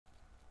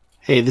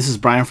Hey, this is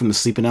Brian from The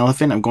Sleeping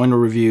Elephant. I'm going to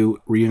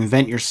review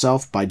Reinvent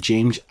Yourself by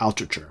James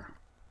Altucher.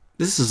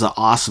 This is an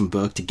awesome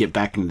book to get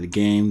back into the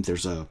game.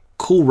 There's a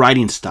cool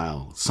writing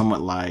style,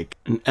 somewhat like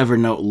an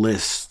Evernote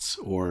lists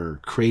or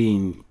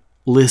creating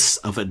lists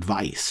of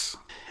advice.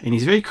 And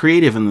he's very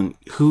creative in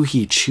who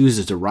he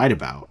chooses to write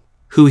about,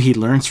 who he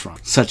learns from,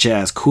 such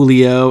as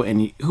Coolio.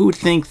 And who would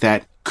think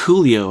that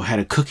Coolio had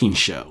a cooking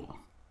show,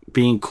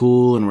 being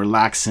cool and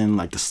relaxing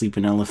like The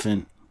Sleeping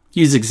Elephant.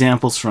 Use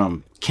examples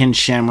from Ken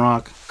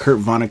Shamrock, Kurt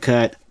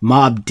Vonnegut,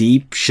 Mobb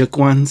Deep, Shook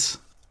Ones,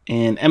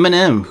 and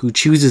Eminem, who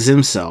chooses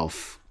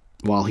himself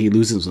while he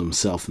loses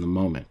himself in the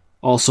moment.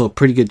 Also, a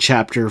pretty good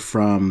chapter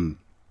from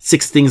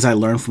 6 Things I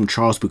Learned from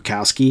Charles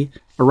Bukowski,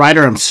 a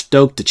writer I'm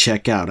stoked to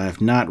check out. I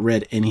have not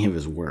read any of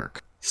his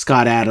work.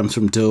 Scott Adams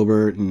from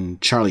Dilbert, and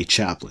Charlie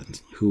Chaplin,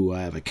 who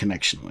I have a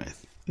connection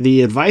with.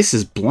 The advice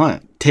is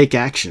blunt. Take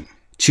action.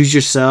 Choose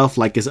yourself,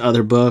 like his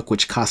other book,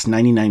 which costs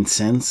 99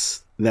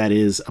 cents. That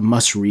is a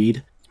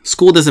must-read.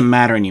 School doesn't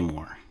matter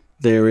anymore.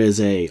 There is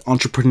a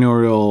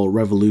entrepreneurial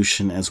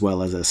revolution as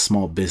well as a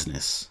small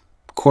business.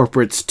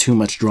 Corporates, too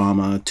much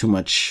drama, too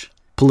much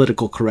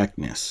political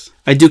correctness.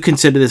 I do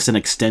consider this an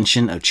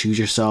extension of Choose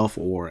Yourself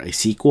or a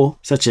sequel,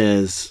 such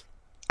as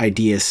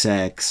Idea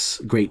Sex,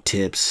 Great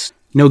Tips.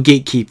 No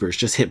gatekeepers,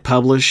 just hit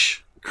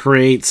publish,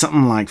 create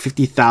something like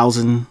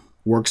 50,000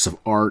 works of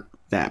art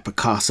that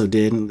Picasso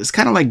did. And it's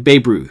kind of like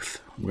Babe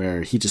Ruth,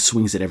 where he just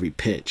swings at every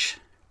pitch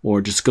or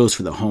just goes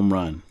for the home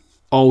run.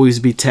 Always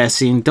be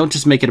testing. Don't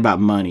just make it about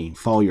money.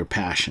 Follow your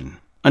passion.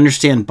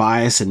 Understand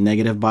bias and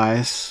negative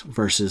bias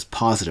versus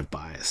positive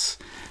bias.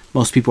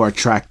 Most people are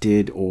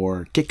attracted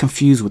or get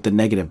confused with the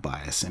negative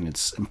bias, and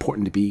it's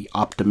important to be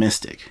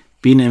optimistic.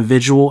 Be an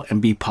individual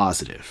and be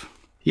positive.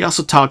 He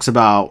also talks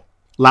about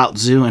Lao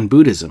Tzu and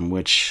Buddhism,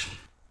 which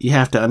you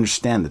have to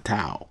understand the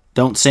Tao.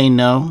 Don't say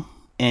no.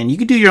 And you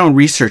can do your own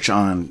research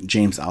on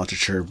James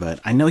Altucher, but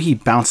I know he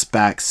bounced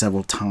back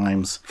several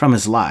times from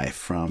his life,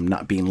 from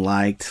not being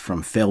liked,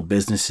 from failed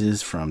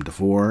businesses, from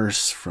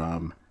divorce,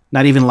 from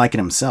not even liking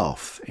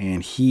himself.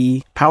 And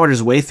he powered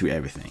his way through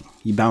everything.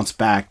 He bounced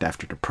back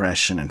after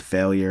depression and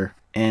failure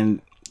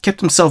and kept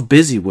himself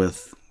busy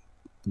with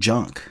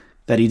junk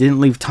that he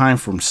didn't leave time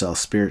for himself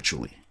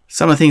spiritually.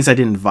 Some of the things I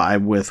didn't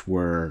vibe with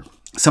were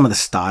some of the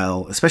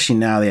style, especially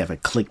now they have a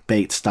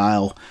clickbait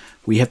style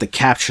where you have to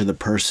capture the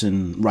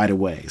person right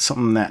away.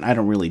 Something that I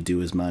don't really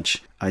do as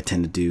much. I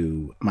tend to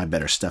do my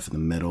better stuff in the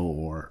middle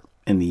or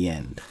in the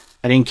end.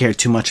 I didn't care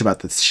too much about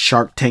the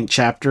Shark Tank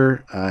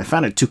chapter. I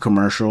found it too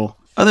commercial.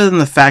 Other than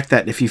the fact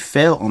that if you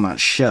fail on that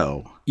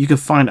show, you can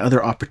find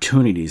other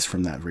opportunities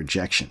from that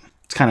rejection.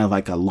 It's kind of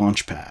like a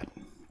launch pad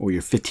or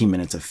your 15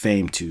 minutes of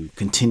fame to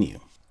continue.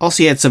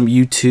 Also, he had some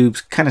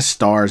YouTube kind of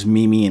stars,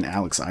 Mimi and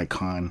Alex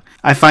Icon.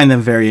 I find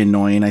them very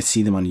annoying. I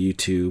see them on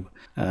YouTube.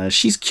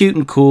 She's cute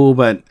and cool,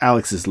 but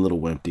Alex is a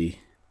little wimpy.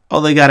 Oh,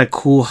 they got a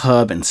cool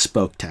hub and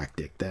spoke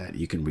tactic that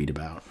you can read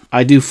about.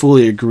 I do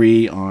fully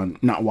agree on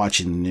not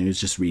watching the news,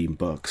 just reading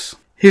books.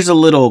 Here's a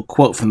little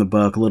quote from the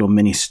book, a little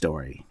mini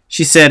story.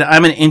 She said,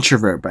 "I'm an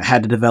introvert, but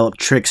had to develop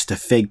tricks to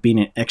fake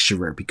being an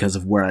extrovert because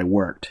of where I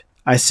worked."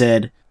 I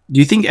said, "Do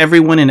you think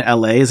everyone in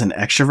LA is an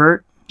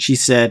extrovert?" She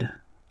said,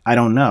 "I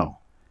don't know.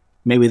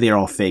 Maybe they're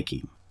all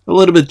faking." A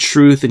little bit of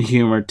truth and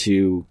humor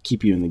to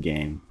keep you in the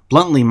game.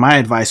 Bluntly, my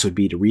advice would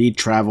be to read,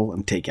 travel,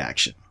 and take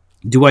action.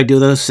 Do I do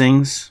those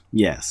things?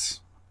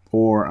 Yes.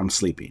 Or I'm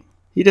sleeping.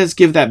 He does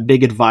give that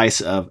big advice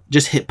of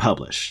just hit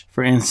publish.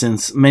 For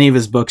instance, many of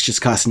his books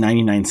just cost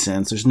 99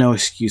 cents. There's no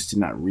excuse to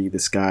not read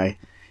this guy.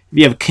 If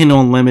you have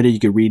Kindle Unlimited, you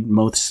can read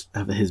most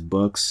of his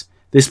books.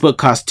 This book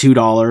costs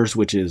 $2,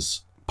 which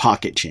is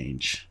pocket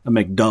change, a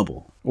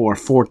McDouble, or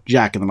 4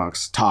 Jack in the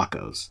Box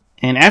tacos.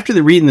 And after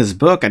reading this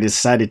book, I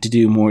decided to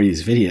do more of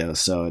these videos,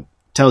 so it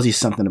tells you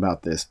something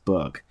about this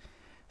book.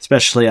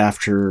 Especially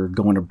after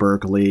going to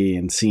Berkeley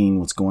and seeing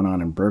what's going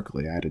on in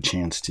Berkeley, I had a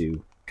chance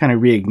to kind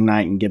of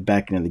reignite and get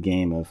back into the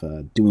game of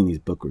doing these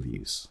book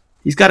reviews.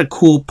 He's got a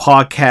cool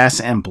podcast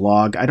and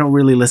blog. I don't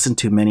really listen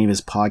to many of his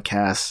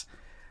podcasts.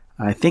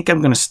 I think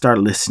I'm going to start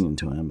listening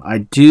to him.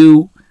 I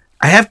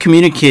have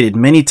communicated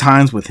many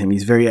times with him.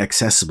 He's very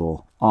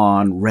accessible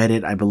on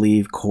Reddit, I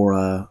believe,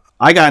 Quora.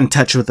 I got in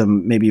touch with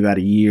him maybe about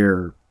a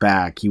year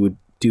back. He would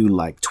do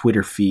like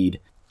Twitter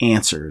feed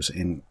answers,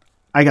 and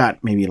I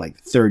got maybe like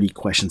 30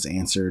 questions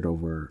answered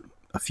over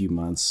a few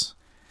months.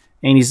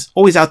 And he's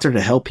always out there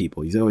to help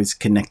people. He's always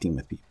connecting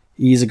with people.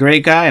 He's a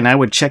great guy, and I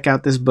would check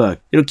out this book.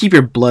 It'll keep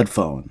your blood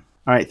flowing.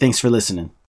 All right, thanks for listening.